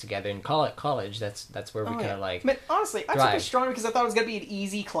classes together in college, that's where we kind of like. But honestly, I took astronomy because I thought it was gonna be an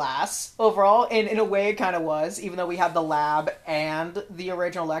easy class overall, and in a way, it kind of was, even though we had the lab and the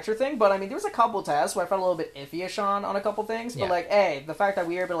original lecture thing. But I mean, there was a couple tests where I felt a little bit iffy-ish on a couple things. But like, hey, the fact that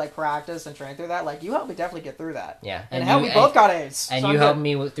we were able to like practice and train through that, like, you helped me definitely get through that. Yeah, and hell, we both got A's. And you helped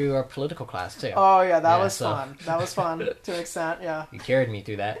me through our political class too. Oh yeah, that was fun. That was fun to an extent. Yeah, you carried me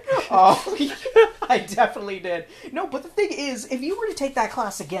through that. Oh, I definitely did. No, but the thing is, if you were to take that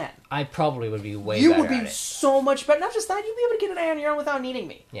class again, I probably would be way. You would be so much better. Not just that, you'd be able to get an A on your own without needing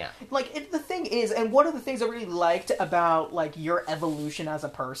me. Yeah. Like the thing is, and one of the things I really liked about like your evolution as a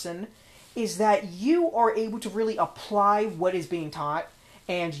person is that you are able to really apply what is being taught.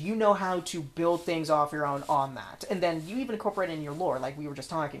 And you know how to build things off your own on that. And then you even incorporate it in your lore, like we were just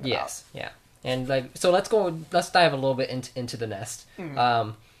talking about. Yes, yeah. And like, so let's dive a little bit into the nest.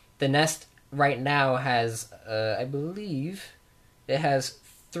 Mm-hmm. The nest right now has, I believe, it has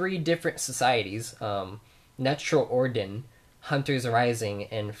 3 different societies. Natural Orden, Hunters Rising,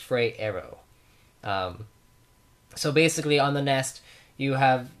 and Frey Arrow. So basically on the nest, you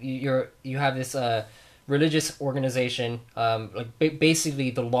have this, religious organization, basically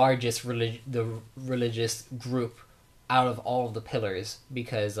the largest religious group out of all of the pillars,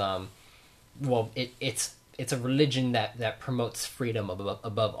 because it's a religion that promotes freedom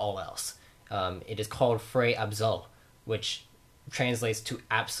above all else. It is called Frey Absol, which translates to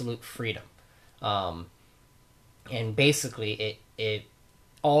absolute freedom, and basically it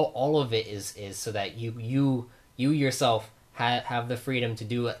all of it is so that you yourself have the freedom to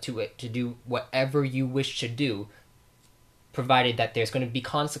do whatever you wish to do, provided that there's going to be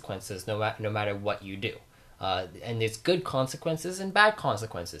consequences no matter what you do, and there's good consequences and bad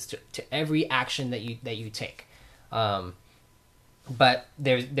consequences to every action that you take. But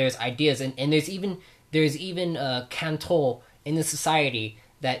there's ideas, and there's even Cantol in the society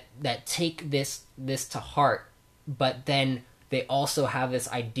that take this to heart, but then they also have this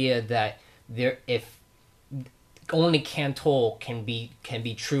idea that if only Cantol can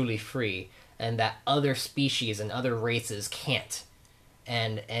be truly free, and that other species and other races can't,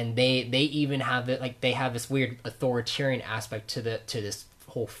 and they even have they have this weird authoritarian aspect to this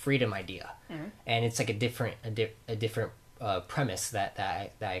whole freedom idea, and it's like a different premise that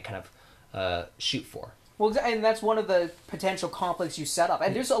I kind of shoot for. Well, and that's one of the potential conflicts you set up,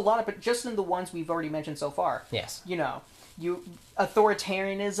 and there's a lot of it just in the ones we've already mentioned so far. Yes,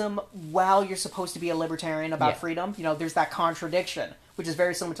 authoritarianism, while you're supposed to be a libertarian about freedom, there's that contradiction, which is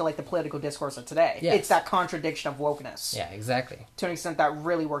very similar to like the political discourse of today. Yes. It's that contradiction of wokeness. Yeah, exactly. To an extent that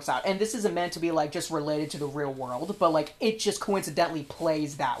really works out. And this isn't meant to be like just related to the real world, but like it just coincidentally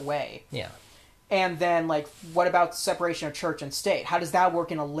plays that way. Yeah. And then like, what about separation of church and state? How does that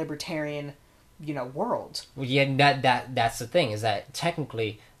work in a libertarian, world? Well, yeah, that's the thing, is that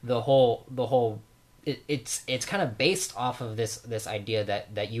technically the whole it's kind of based off of this idea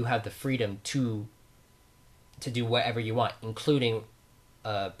that you have the freedom to do whatever you want, including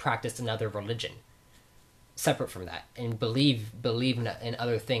practice another religion separate from that, and believe in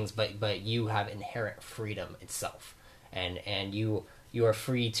other things, but you have inherent freedom itself, and you are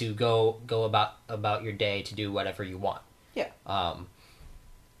free to go about your day to do whatever you want. Yeah.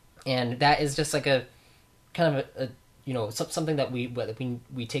 And that is just like a kind of a something that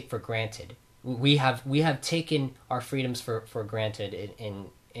we take for granted. We have taken our freedoms for granted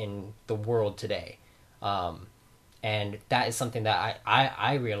in the world today, And that is something that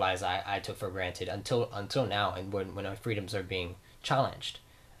I realize I took for granted until now, and when our freedoms are being challenged.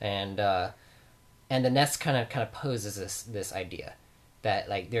 And the Nest kind of poses this idea that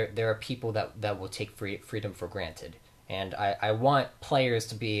like there are people that will take freedom for granted, and I want players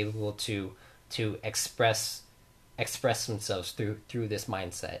to be able to express themselves through this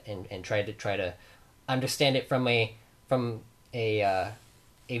mindset, and try to understand it from a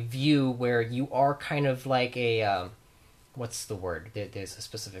view where you are kind of like a what's the word? There's a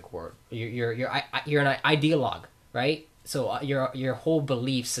specific word. You're an ideologue, right? So your whole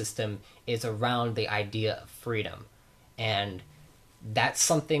belief system is around the idea of freedom, and that's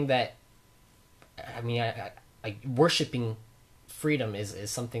something that I mean, I worshiping freedom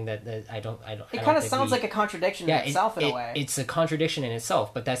is something that I don't. It kind of sounds like a contradiction in itself, in a way. It's a contradiction in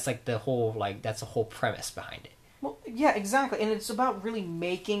itself, but that's like the whole premise behind it. Well, yeah, exactly, and it's about really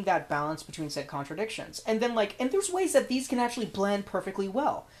making that balance between said contradictions, and then and there's ways that these can actually blend perfectly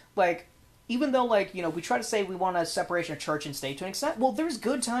well. Like, even though we try to say we want a separation of church and state to an extent, well, there's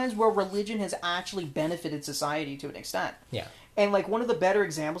good times where religion has actually benefited society to an extent. Yeah. And one of the better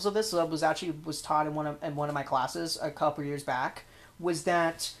examples of this was taught in one of my classes a couple years back was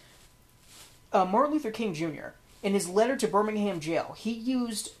that Martin Luther King Jr. in his letter to Birmingham jail, he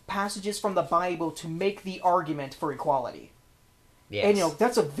used passages from the Bible to make the argument for equality. Yes. And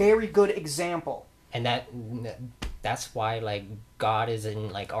that's a very good example. And that's why God is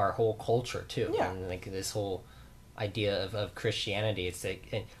in our whole culture too. Yeah. And this whole idea of Christianity. It's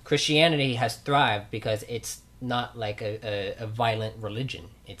Christianity has thrived because it's not a violent religion.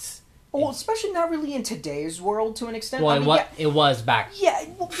 Especially not really in today's world to an extent. Well, it was back. Yeah,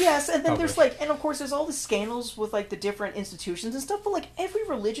 well, yes, and then there's and of course there's all the scandals with the different institutions and stuff. But every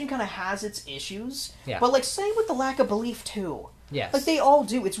religion kind of has its issues. Yeah. But same with the lack of belief too. Yes. They all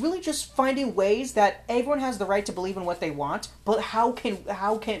do. It's really just finding ways that everyone has the right to believe in what they want. But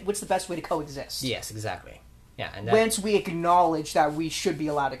what's the best way to coexist? Yes, exactly. Yeah, and once we acknowledge that we should be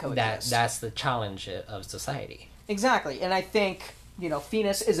allowed to coexist. That's the challenge of society. Exactly, and I think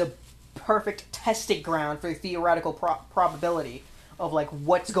Phoenix is a perfect testing ground for the theoretical probability of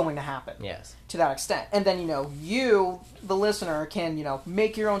what's going to happen. Yes. To that extent, and then you, the listener, can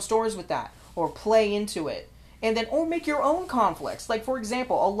make your own stories with that or play into it, and then or make your own conflicts. For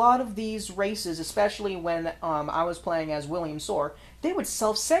example, a lot of these races, especially when I was playing as William Soar, they would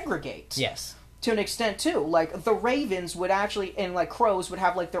self-segregate. Yes. To an extent too, the Ravens would actually, and crows would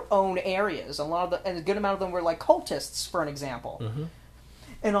have their own areas. And a good amount of them were cultists, for an example,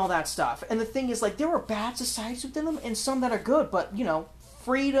 and all that stuff. And the thing is, there are bad societies within them, and some that are good. But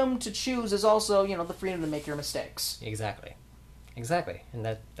freedom to choose is also the freedom to make your mistakes. Exactly,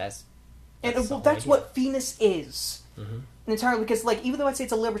 and that's what Phoenix is. Entirely, because even though I'd say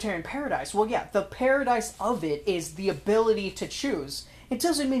it's a libertarian paradise, well, yeah, the paradise of it is the ability to choose. It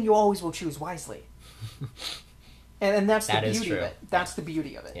doesn't mean you always will choose wisely. and that's the beauty of it. That's the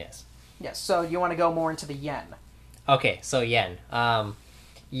beauty of it. Yes. Yes, so you want to go more into the yen. Okay, so yen.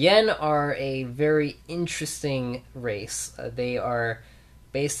 Yen are a very interesting race. They are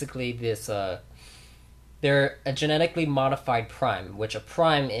basically this... they're a genetically modified prime, which a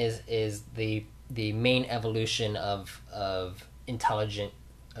prime is the main evolution of intelligent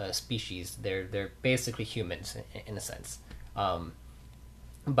species. They're basically humans, in a sense.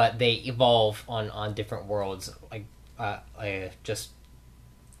 But they evolve on different worlds just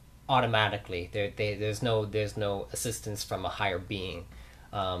automatically. There's no assistance from a higher being.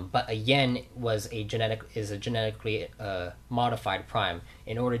 But a yen is a genetically modified prime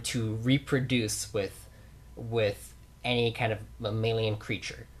in order to reproduce with any kind of mammalian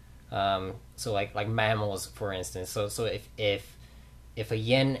creature. So like mammals, for instance. So if a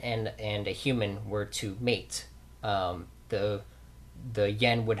yen and a human were to mate, the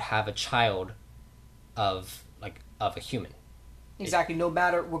yen would have a child of a human. Exactly.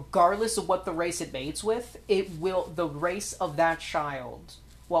 Regardless of what the race it mates with, the race of that child.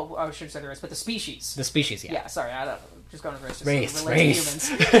 Well, I shouldn't say the race, but the species. The species, yeah. Yeah. Sorry, I don't. Just going to race. Race.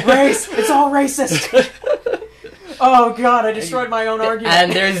 Race. It's all racist. Oh God, I destroyed my own argument.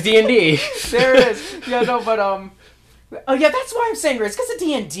 And there's D&D. There it is. Yeah, no, but oh yeah, that's why I'm saying race, because of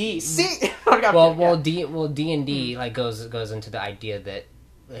D&D. See, D&D goes into the idea that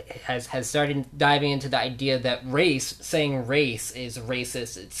has started diving into the idea that saying race is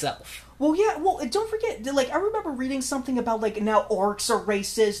racist itself. Well, yeah. Well, don't forget. I remember reading something about now orcs are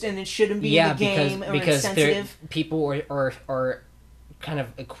racist and it shouldn't be in the game or because insensitive. People are kind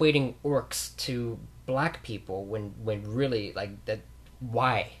of equating orcs to black people when really that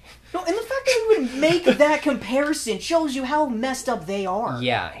why? No, and the fact that you would make that comparison shows you how messed up they are.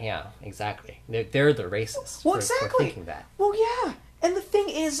 Yeah, exactly. They're the racists. Well, for exactly. thinking that. Well, yeah. And the thing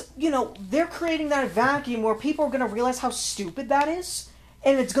is, they're creating that vacuum where people are going to realize how stupid that is,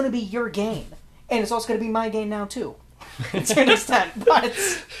 and it's going to be your gain. And it's also going to be my gain now, too. To an extent, but...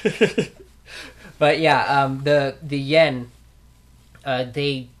 But yeah, the yen,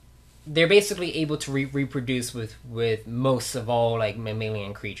 they're basically able to reproduce with most of all like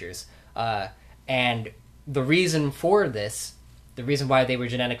mammalian creatures, and the reason for this, the reason why they were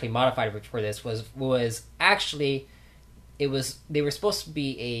genetically modified for this was actually they were supposed to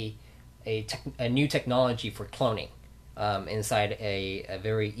be a new technology for cloning, inside a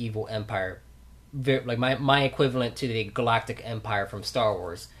very evil empire, like my equivalent to the Galactic Empire from Star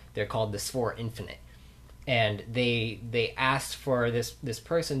Wars. They're called the Spore Infinite, and they asked for this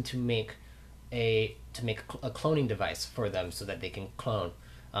person to make a cloning device for them so that they can clone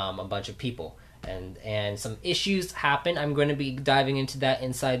a bunch of people, and some issues happen. I'm going to be diving into that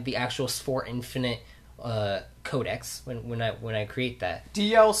inside the actual Spore Infinite codex when I create that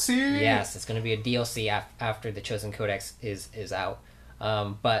DLC. Yes, it's going to be a DLC after the Chosen Codex is out.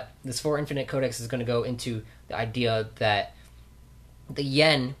 But the Spore Infinite Codex is going to go into the idea that the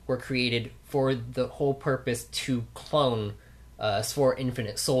yen were created for the whole purpose to clone Spore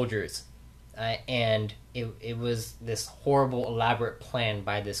Infinite soldiers, and it was this horrible, elaborate plan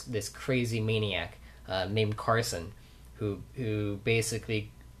by this crazy maniac named Carson, who basically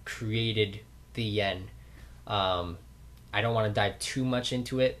created the yen. I don't want to dive too much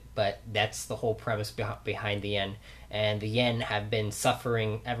into it, but that's the whole premise behind the yen, and the yen have been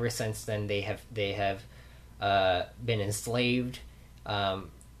suffering ever since then. They have been enslaved,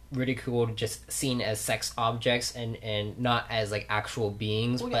 ridiculed, just seen as sex objects and not as like actual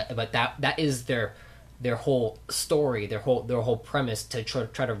beings. Well, yeah. But that is their whole story, their whole premise to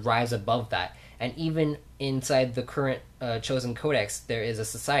try to rise above that. And even inside the current Chosen Codex, there is a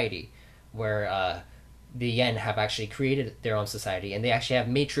society where the yen have actually created their own society, and they actually have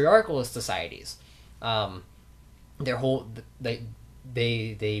matriarchal societies. Their whole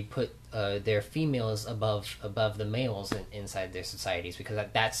they put their females above the males inside their societies, because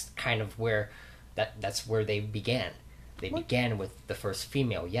that's kind of where that's where they began. They began with the first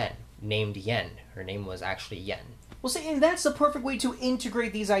female yen, named Yen. Her name was actually Yen. Well, see, and that's the perfect way to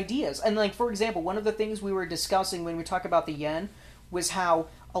integrate these ideas. And, like, for example, one of the things we were discussing when we talk about the yen was how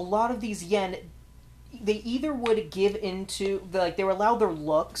a lot of these yen, they either would give into, they were allowed their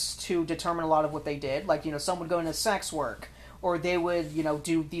looks to determine a lot of what they did. Like, some would go into sex work, or they would,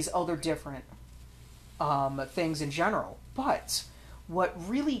 do these other different things in general. But what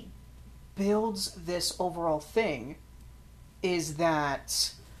really builds this overall thing is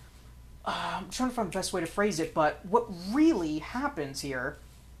that... I'm trying to find the best way to phrase it, but what really happens here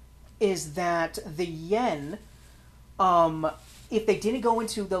is that the yen, if they didn't go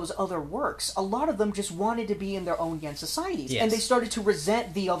into those other works, a lot of them just wanted to be in their own yen societies, yes. And they started to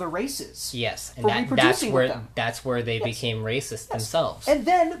resent the other races. Yes, and for reproducing with them. That's where they became racist themselves.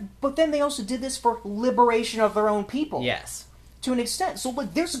 But then they also did this for liberation of their own people. Yes, to an extent. So,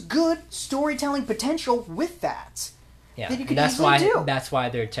 there's good storytelling potential with that. Yeah, that you could that's easily do. That's why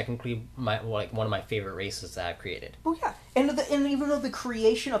they're technically one of my favorite races that I've created. Well, yeah, and even though the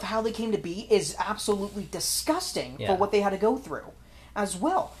creation of how they came to be is absolutely disgusting for what they had to go through, as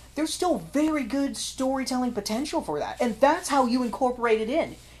well, there's still very good storytelling potential for that, and that's how you incorporate it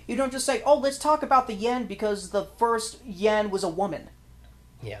in. You don't just say, "Oh, let's talk about the yen because the first yen was a woman."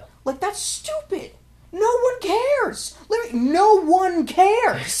 Yeah, that's stupid. No one cares. No one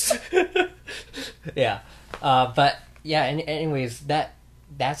cares. Yeah, but. Yeah, and anyways,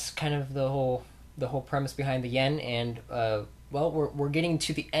 that's kind of the whole premise behind the yen, and we're getting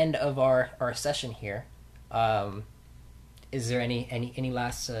to the end of our session here. Is there any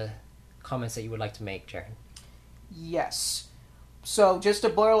last comments that you would like to make, Jared? Yes. So just to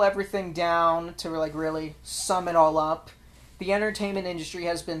boil everything down, to really sum it all up, the entertainment industry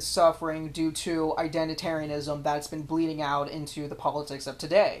has been suffering due to identitarianism that's been bleeding out into the politics of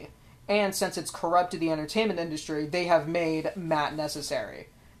today. And since it's corrupted the entertainment industry, they have made Matt necessary.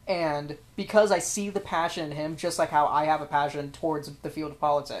 And because I see the passion in him, just like how I have a passion towards the field of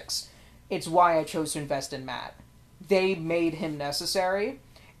politics, it's why I chose to invest in Matt. They made him necessary,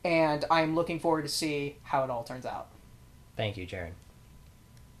 and I'm looking forward to see how it all turns out. Thank you, Jared.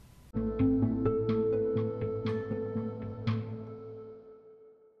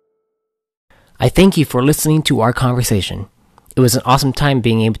 I thank you for listening to our conversation. It was an awesome time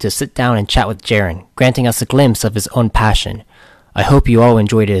being able to sit down and chat with Jaren, granting us a glimpse of his own passion. I hope you all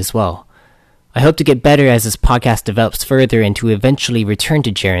enjoyed it as well. I hope to get better as this podcast develops further and to eventually return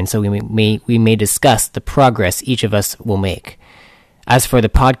to Jaren so we may discuss the progress each of us will make. As for the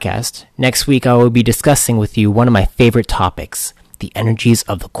podcast, next week I will be discussing with you one of my favorite topics, the energies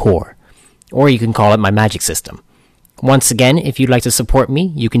of the core, or you can call it my magic system. Once again, if you'd like to support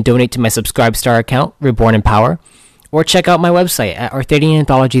me, you can donate to my Subscribestar account, Reborn in Power, or check out my website at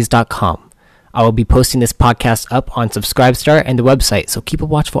arthadiananthologies.com. I will be posting this podcast up on Subscribestar and the website, so keep a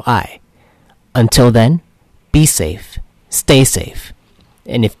watchful eye. Until then, be safe, stay safe,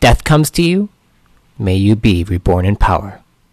 and if death comes to you, may you be reborn in power.